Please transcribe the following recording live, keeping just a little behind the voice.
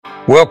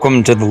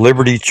Welcome to the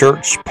Liberty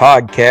Church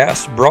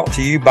podcast, brought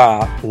to you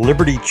by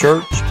Liberty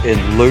Church in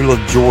Lula,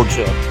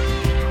 Georgia.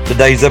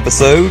 Today's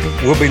episode,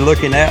 we'll be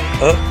looking at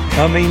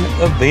upcoming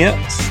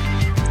events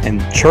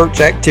and church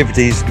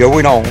activities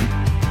going on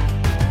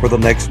for the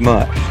next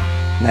month.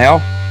 Now,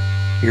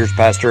 here's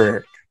Pastor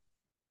Eric.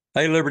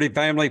 Hey, Liberty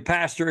family,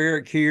 Pastor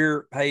Eric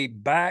here. Hey,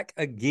 back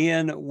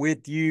again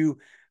with you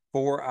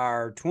for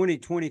our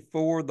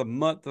 2024, the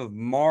month of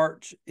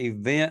March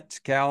events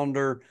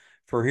calendar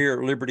for here at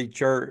Liberty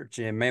Church.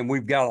 And man,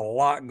 we've got a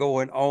lot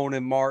going on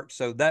in March.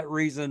 So that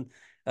reason,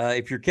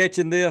 if you're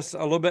catching this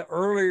a little bit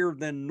earlier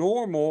than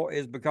normal,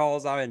 is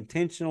because I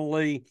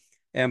intentionally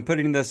am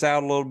putting this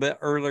out a little bit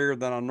earlier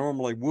than I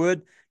normally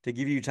would to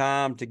give you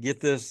time to get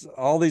this,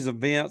 all these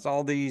events,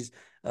 all these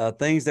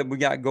things that we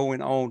got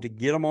going on, to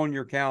get them on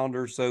your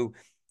calendar. So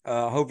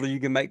hopefully you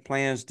can make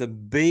plans to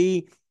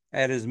be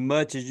at as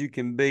much as you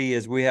can be,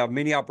 as we have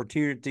many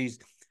opportunities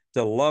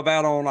to love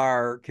out on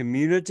our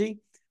community,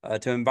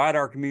 to invite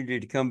our community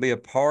to come be a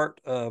part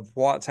of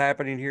what's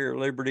happening here at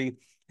Liberty,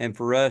 and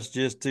for us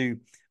just to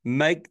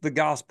make the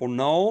gospel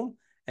known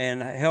and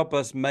help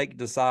us make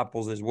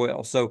disciples as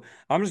well. So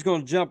I'm just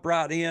going to jump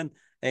right in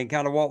and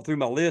kind of walk through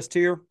my list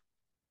here.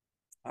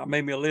 I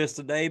made me a list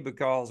today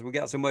because we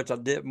got so much I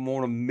didn't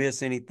want to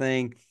miss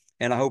anything,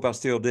 and I hope I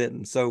still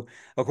didn't. So,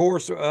 of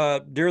course,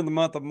 during the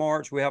month of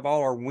March, we have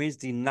all our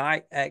Wednesday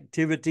night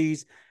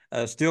activities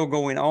still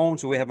going on.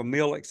 So we have a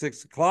meal at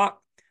 6 o'clock.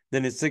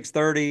 Then at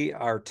 6:30,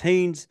 our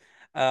teens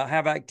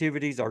have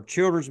activities. Our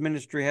children's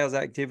ministry has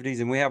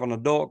activities, and we have an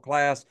adult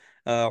class.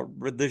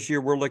 This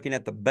year, we're looking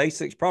at the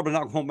basics. Probably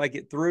not going to make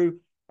it through.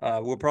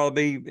 We'll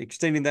probably be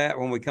extending that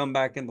when we come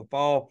back in the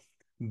fall.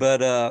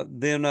 But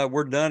then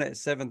we're done at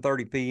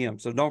 7:30 p.m.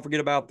 So don't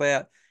forget about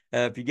that.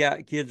 If you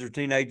got kids or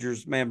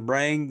teenagers, man,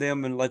 bring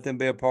them and let them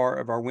be a part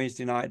of our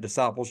Wednesday night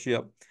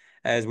discipleship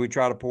as we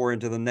try to pour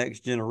into the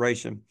next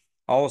generation.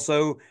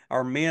 Also,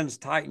 our Men's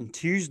Titan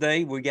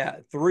Tuesday, we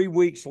got 3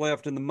 weeks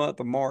left in the month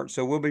of March.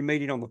 So we'll be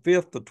meeting on the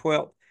 5th, the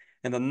 12th,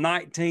 and the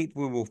 19th.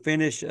 We will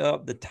finish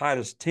up the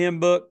Titus 10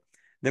 book.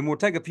 Then we'll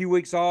take a few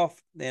weeks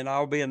off, and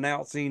I'll be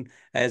announcing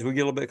as we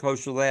get a little bit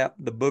closer to that,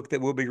 the book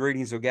that we'll be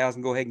reading, so guys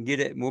can go ahead and get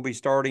it. And we'll be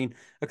starting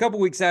a couple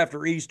weeks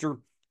after Easter,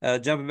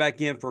 jumping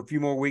back in for a few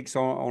more weeks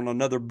on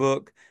another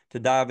book to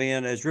dive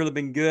in. It's really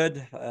been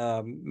good.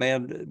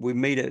 Man, we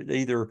meet at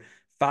either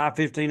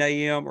 5:15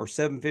 a.m. or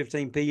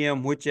 7:15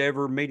 p.m.,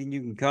 whichever meeting you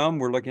can come.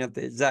 We're looking at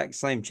the exact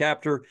same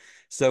chapter.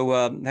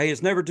 So, hey,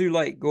 it's never too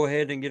late. Go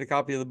ahead and get a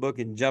copy of the book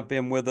and jump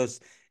in with us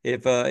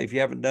if you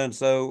haven't done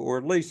so, or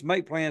at least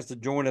make plans to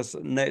join us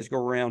next go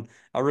around.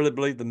 I really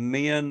believe the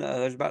men,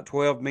 there's about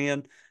 12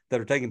 men that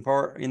are taking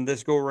part in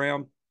this go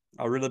around.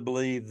 I really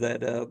believe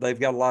that they've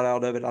got a lot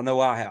out of it. I know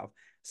I have.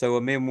 So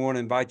men, we want to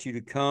invite you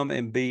to come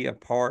and be a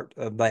part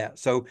of that.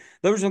 So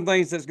those are some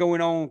things that's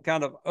going on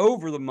kind of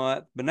over the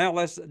month. But now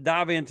let's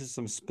dive into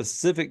some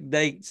specific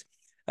dates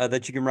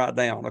that you can write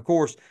down. Of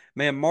course,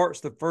 man,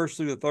 March the 1st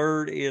through the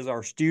 3rd is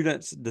our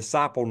Students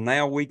Disciple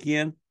Now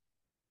weekend.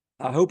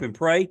 I hope and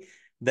pray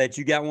that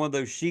you got one of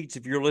those sheets.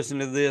 If you're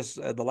listening to this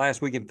the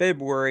last week in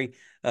February,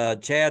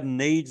 Chad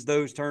needs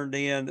those turned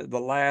in the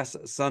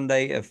last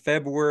Sunday of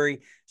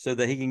February so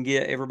that he can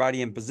get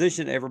everybody in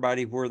position,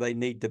 everybody where they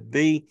need to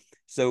be.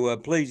 So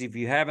please, if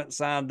you haven't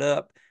signed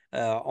up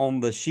on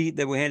the sheet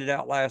that we handed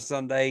out last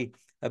Sunday,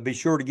 be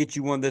sure to get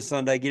you one this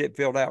Sunday, get it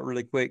filled out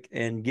really quick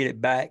and get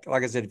it back.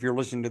 Like I said, if you're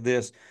listening to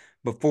this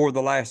before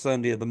the last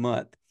Sunday of the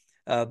month.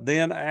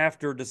 Then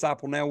after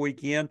Disciple Now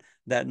weekend,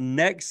 that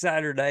next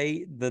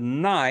Saturday, the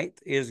 9th,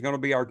 is going to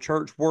be our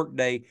church work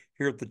day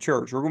here at the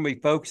church. We're going to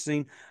be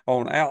focusing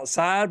on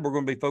outside. We're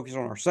going to be focusing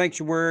on our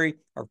sanctuary,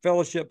 our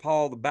fellowship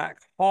hall, the back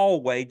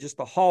hallway, just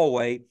the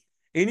hallway,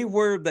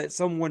 anywhere that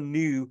someone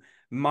new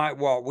might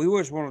walk. We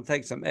always want to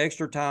take some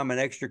extra time and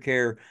extra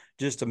care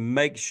just to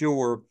make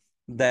sure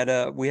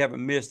that we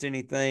haven't missed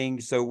anything.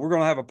 So we're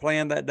going to have a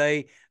plan that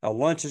day.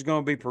 Lunch is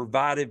going to be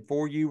provided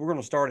for you. We're going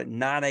to start at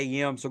 9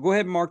 a.m. So go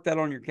ahead and mark that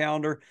on your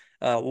calendar.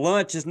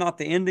 Lunch is not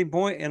the ending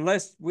point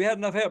unless we had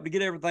enough help to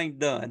get everything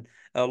done.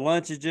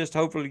 Lunch is just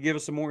hopefully to give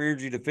us some more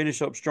energy to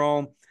finish up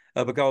strong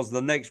because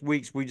the next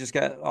weeks we just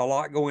got a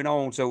lot going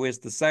on. So it's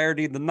the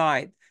Saturday, the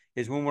night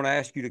is when we want to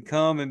ask you to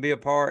come and be a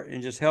part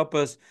and just help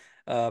us,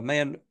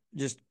 man,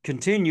 just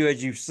continue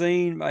as you've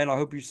seen. And I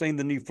hope you've seen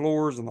the new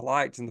floors and the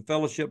lights and the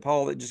fellowship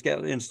hall that just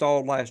got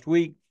installed last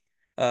week.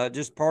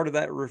 Just part of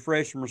that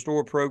Refresh and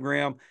Restore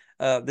program.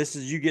 This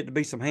is, you get to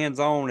be some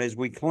hands-on as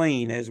we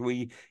clean, as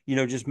we,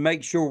 just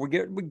make sure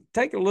we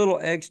take a little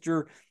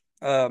extra,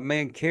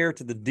 care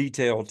to the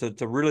detail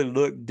to really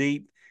look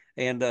deep.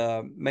 And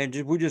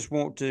we just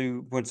want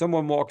to, when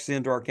someone walks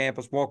into our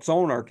campus, walks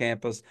on our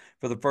campus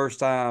for the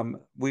first time,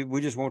 we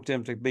just want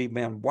them to be,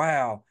 man,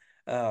 wow,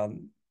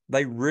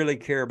 they really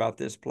care about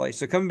this place.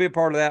 So come and be a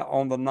part of that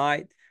on the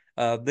night.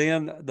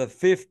 Then the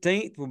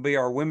 15th will be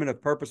our Women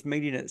of Purpose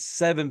meeting at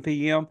 7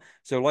 p.m.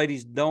 So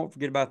ladies, don't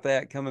forget about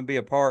that. Come and be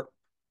a part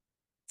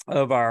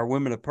of our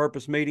Women of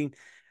Purpose meeting.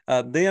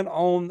 Then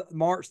on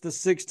March the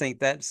 16th,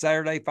 that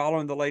Saturday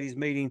following the ladies'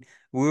 meeting,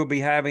 we'll be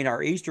having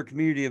our Easter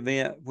community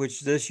event,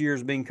 which this year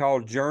is being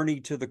called Journey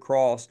to the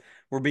Cross.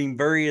 We're being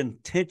very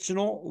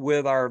intentional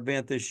with our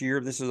event this year.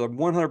 This is a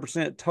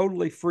 100%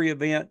 totally free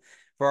event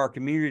for our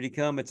community to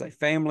come. It's a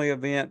family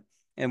event,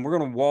 and we're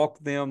going to walk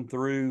them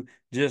through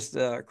just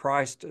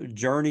Christ's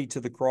journey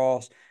to the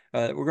cross.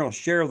 We're going to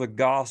share the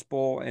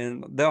gospel,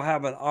 and they'll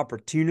have an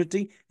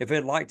opportunity if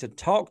they'd like to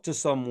talk to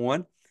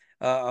someone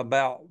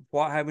about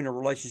what having a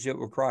relationship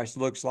with Christ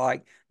looks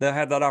like. They'll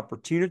have that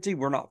opportunity.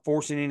 We're not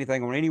forcing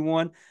anything on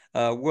anyone.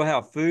 We'll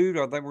have food.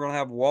 I think we're going to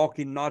have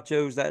walking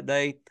nachos that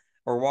day,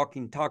 or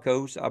walking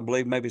tacos. I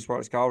believe maybe it's what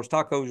it's called. It's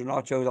tacos or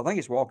nachos. I think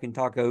it's walking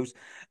tacos.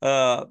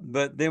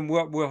 But then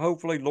we'll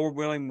hopefully, Lord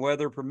willing,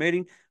 weather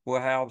permitting, we'll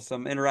have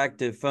some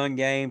interactive fun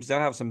games. They'll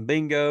have some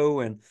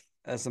bingo and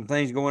some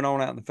things going on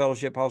out in the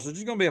fellowship hall. So it's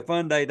just going to be a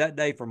fun day that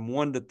day from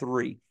 1 to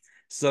 3.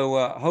 So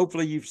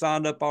hopefully you've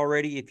signed up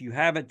already. If you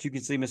haven't, you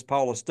can see Miss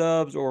Paula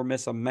Stubbs or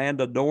Miss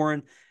Amanda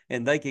Doran,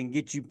 and they can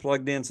get you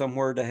plugged in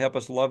somewhere to help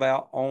us love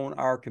out on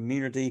our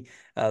community.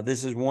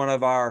 This is one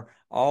of our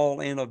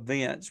all-in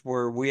events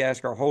where we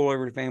ask our whole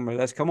Liberty family,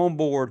 let's come on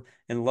board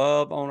and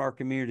love on our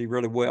community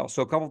really well.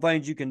 So a couple of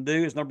things you can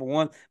do is, number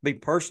one, be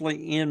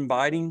personally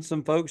inviting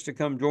some folks to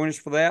come join us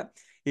for that.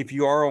 If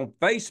you are on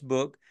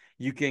Facebook,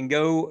 you can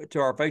go to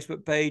our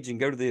Facebook page and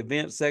go to the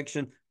event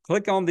section,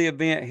 click on the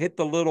event, hit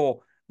the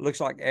little looks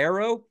like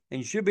arrow, and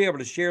you should be able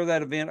to share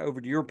that event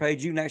over to your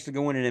page. You can actually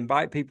go in and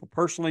invite people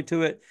personally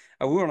to it.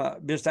 We want to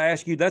just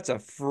ask you, that's a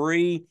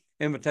free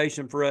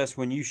invitation for us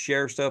when you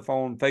share stuff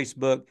on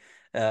Facebook.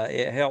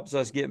 It helps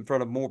us get in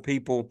front of more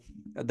people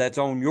that's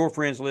on your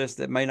friends list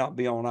that may not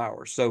be on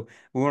ours. So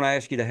we want to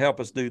ask you to help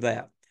us do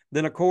that.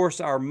 Then, of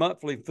course, our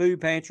monthly food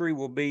pantry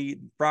will be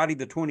Friday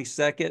the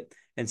 22nd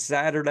and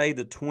Saturday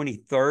the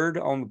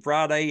 23rd. On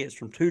Friday, it's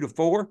from 2 to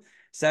 4.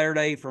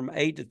 Saturday from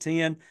 8 to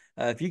 10.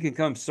 If you can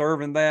come serve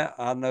in that,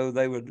 I know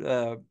they would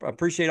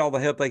appreciate all the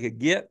help they could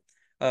get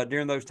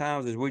during those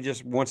times, as we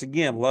just, once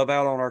again, love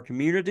out on our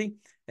community.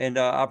 And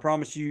I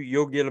promise you,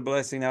 you'll get a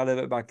blessing out of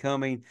it by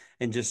coming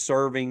and just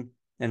serving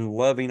and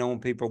loving on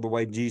people the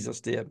way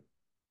Jesus did.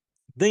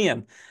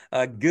 Then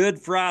Good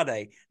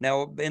Friday.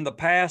 Now, in the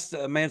past,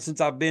 man,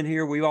 since I've been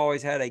here, we've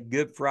always had a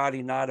Good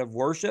Friday night of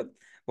worship.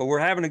 Well, we're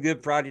having a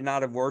Good Friday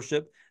night of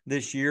worship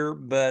this year,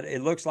 but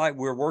it looks like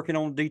we're working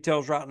on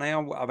details right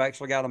now. I've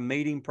actually got a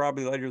meeting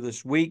probably later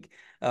this week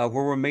where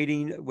we're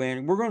meeting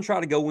when we're going to try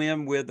to go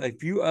in with a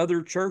few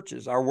other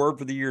churches. Our word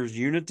for the year is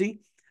unity.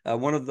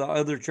 One of the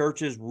other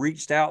churches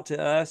reached out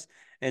to us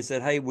and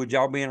said, hey, would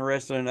y'all be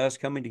interested in us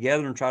coming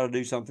together and try to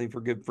do something for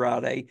Good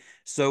Friday?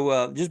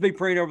 So just be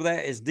praying over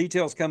that. As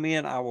details come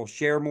in, I will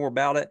share more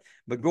about it.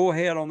 But go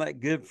ahead on that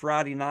Good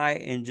Friday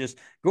night and just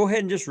go ahead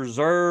and just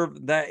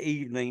reserve that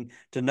evening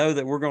to know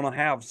that we're going to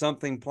have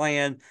something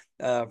planned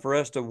for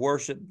us to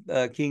worship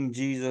King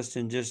Jesus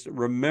and just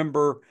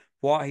remember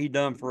what he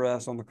done for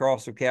us on the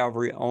cross of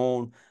Calvary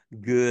on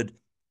Good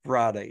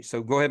Friday.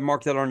 So go ahead and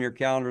mark that on your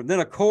calendar. Then,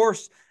 of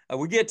course,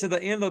 we get to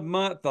the end of the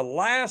month. The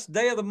last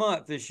day of the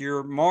month this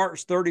year,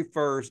 March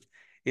 31st,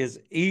 is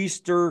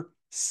Easter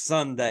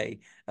Sunday.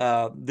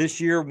 This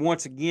year,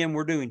 once again,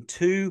 we're doing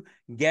 2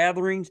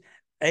 gatherings,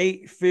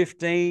 8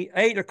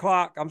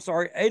 o'clock, and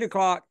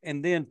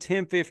then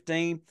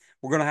 10:15.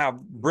 We're going to have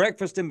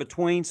breakfast in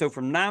between. So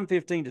from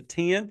 9:15 to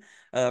 10,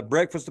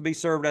 breakfast will be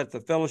served at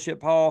the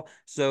fellowship hall.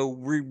 So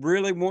we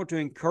really want to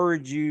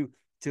encourage you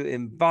to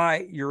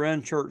invite your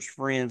unchurched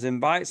friends,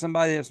 invite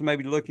somebody that's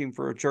maybe looking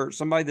for a church,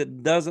 somebody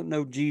that doesn't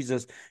know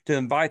Jesus, to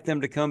invite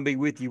them to come be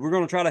with you. We're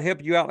going to try to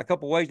help you out in a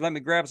couple ways. Let me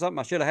grab something.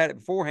 I should have had it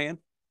beforehand.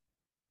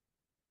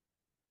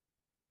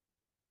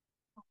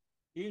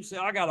 You can see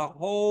I got a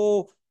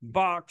whole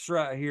box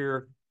right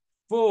here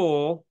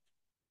full.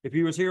 If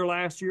he was here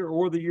last year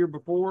or the year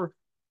before,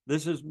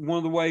 this is one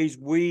of the ways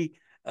we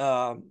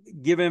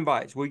give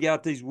invites. We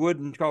got these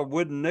called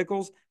wooden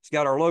nickels. It's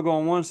got our logo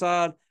on one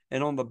side,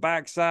 and on the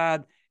back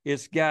side,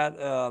 it's got,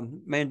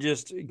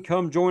 just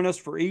come join us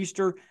for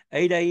Easter,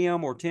 8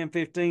 a.m. or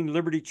 10:15,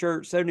 Liberty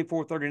Church,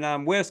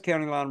 7439 West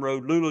County Line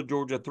Road, Lula,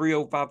 Georgia,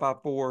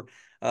 30554.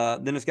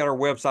 Then it's got our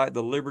website,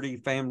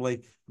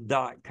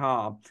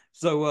 thelibertyfamily.com.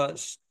 So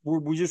we're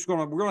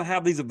gonna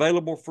have these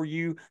available for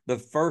you the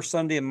first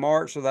Sunday in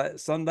March. So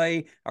that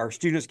Sunday, our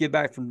students get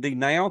back from D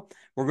now.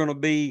 We're going to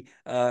be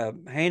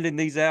handing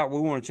these out. We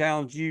want to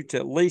challenge you to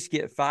at least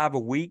get 5 a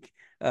week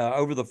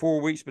over the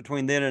 4 weeks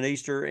between then and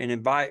Easter,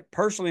 and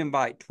personally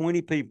invite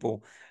 20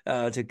 people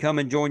to come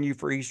and join you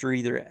for Easter,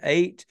 either at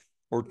 8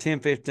 or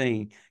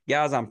 10:15.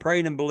 Guys, I'm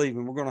praying and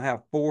believing we're going to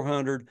have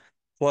 400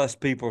 plus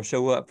people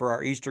show up for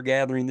our Easter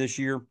gathering this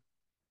year.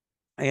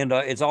 And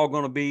it's all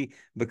going to be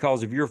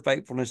because of your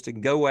faithfulness to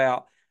go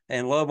out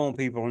and love on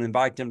people and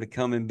invite them to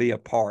come and be a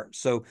part.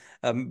 So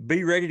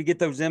be ready to get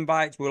those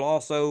invites. We'll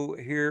also,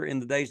 here in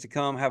the days to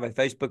come, have a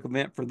Facebook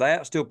event for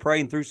that. Still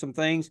praying through some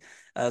things.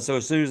 So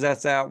as soon as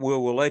that's out,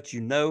 we'll let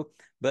you know.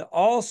 But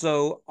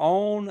also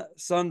on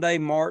Sunday,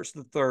 March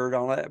the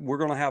 3rd, we're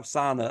going to have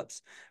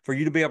signups for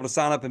you to be able to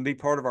sign up and be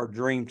part of our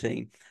dream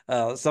team.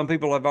 Some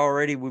people we've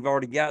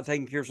already got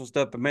taking care of some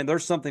stuff, but man,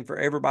 there's something for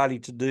everybody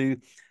to do,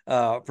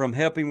 from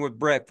helping with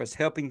breakfast,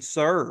 helping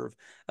serve,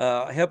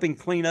 helping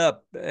clean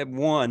up at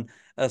one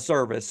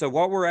service. So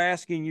what we're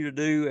asking you to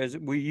do, as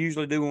we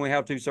usually do when we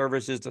have two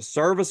services, to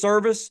serve a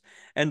service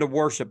and to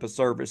worship a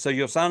service. So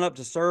you'll sign up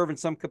to serve in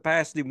some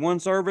capacity one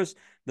service,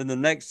 then the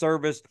next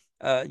service,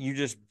 you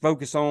just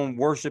focus on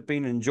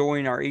worshiping,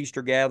 enjoying our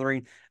Easter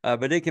gathering.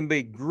 But it can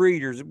be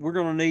greeters. We're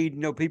going to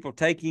need, people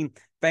taking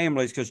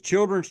families, because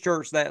children's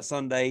church that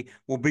Sunday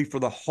will be for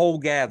the whole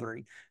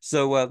gathering.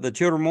 So the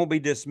children won't be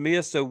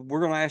dismissed. So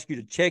we're going to ask you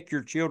to check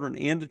your children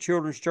into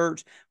children's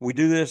church. We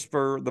do this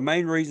for the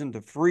main reason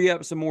to free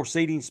up some more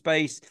seating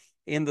space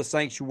in the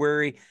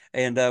sanctuary.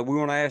 And we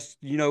want to ask,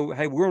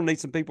 hey, we're going to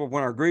need some people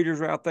when our greeters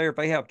are out there, if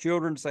they have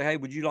children, to say, hey,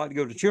 would you like to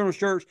go to children's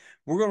church?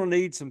 We're going to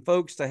need some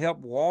folks to help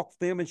walk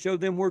them and show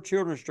them where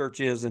children's church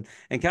is, and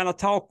kind of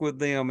talk with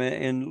them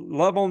and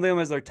love on them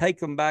as they take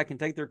them back and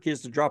take their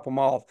kids to drop them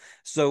off.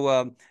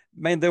 So,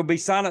 man, there'll be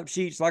sign-up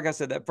sheets, like I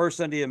said, that first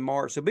Sunday in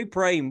March. So be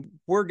praying,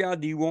 where,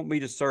 God, do you want me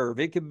to serve?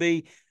 It could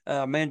be,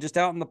 just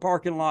out in the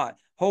parking lot,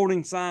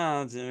 holding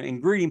signs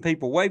and greeting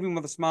people, waving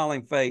with a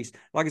smiling face.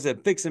 Like I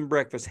said, fixing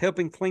breakfast,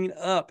 helping clean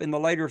up in the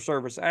later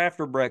service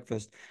after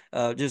breakfast.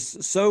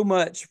 Just so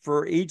much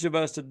for each of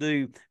us to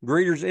do.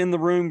 Greeters in the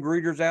room,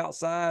 greeters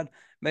outside.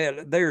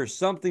 Man, there's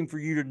something for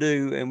you to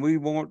do, and we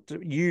want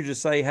you to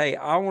say, hey,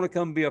 I want to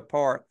come be a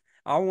part.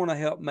 I want to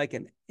help make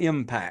an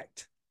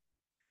impact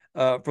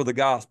for the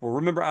gospel.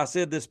 Remember, I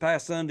said this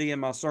past Sunday in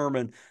my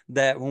sermon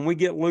that when we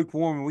get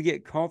lukewarm and we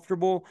get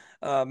comfortable,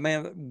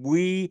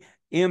 we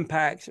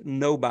impact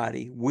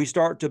nobody. We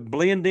start to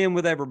blend in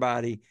with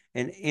everybody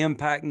and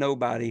impact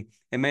nobody.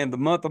 And man, the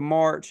month of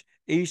March,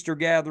 Easter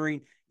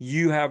gathering,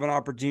 you have an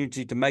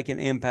opportunity to make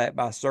an impact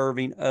by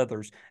serving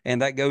others.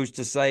 And that goes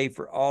to say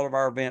for all of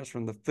our events,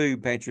 from the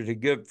food pantry to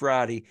Good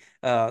Friday,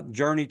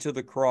 Journey to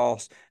the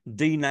Cross,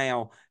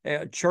 D-Now,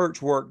 church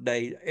work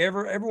day.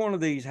 Every one of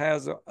these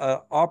has an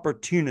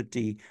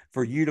opportunity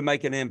for you to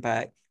make an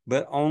impact,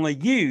 but only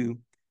you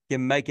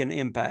can make an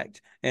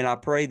impact. And I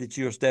pray that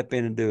you'll step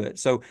in and do it.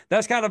 So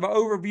that's kind of an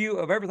overview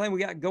of everything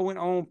we got going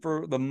on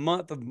for the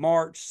month of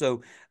March.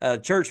 So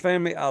church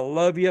family, I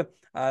love you.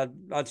 I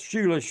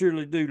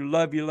surely do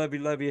love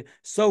you.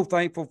 So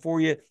thankful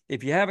for you.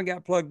 If you haven't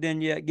got plugged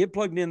in yet, get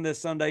plugged in this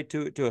Sunday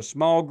to a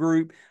small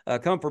group.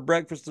 Come for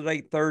breakfast at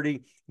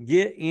 8:30.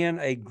 Get in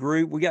a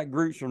group. We got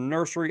groups from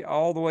nursery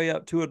all the way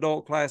up to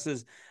adult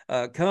classes.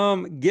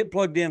 Come get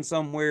plugged in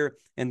somewhere,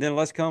 and then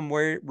let's come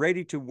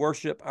ready to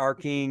worship our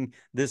King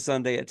this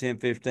Sunday at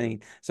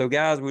 10:15. So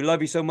guys, we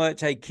love you so much.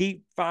 Hey,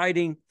 keep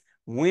fighting,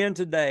 win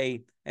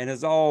today, and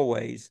as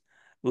always,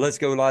 let's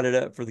go light it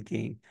up for the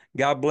King.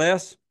 God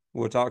bless.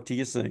 We'll talk to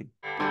you soon.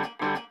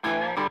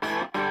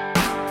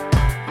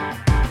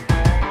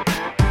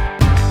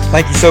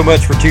 Thank you so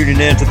much for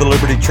tuning in to the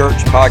Liberty Church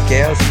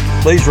podcast.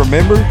 Please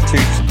remember to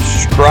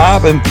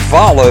subscribe and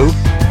follow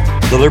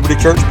the Liberty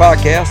Church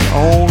podcast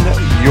on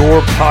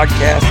your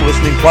podcast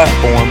listening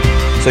platform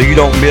so you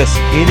don't miss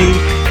any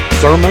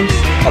sermons,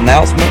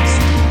 announcements,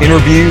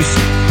 interviews,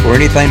 or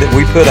anything that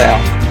we put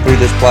out through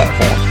this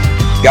platform.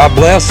 God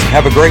bless.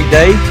 Have a great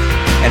day.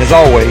 And as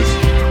always,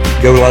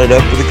 go light it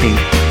up for the King.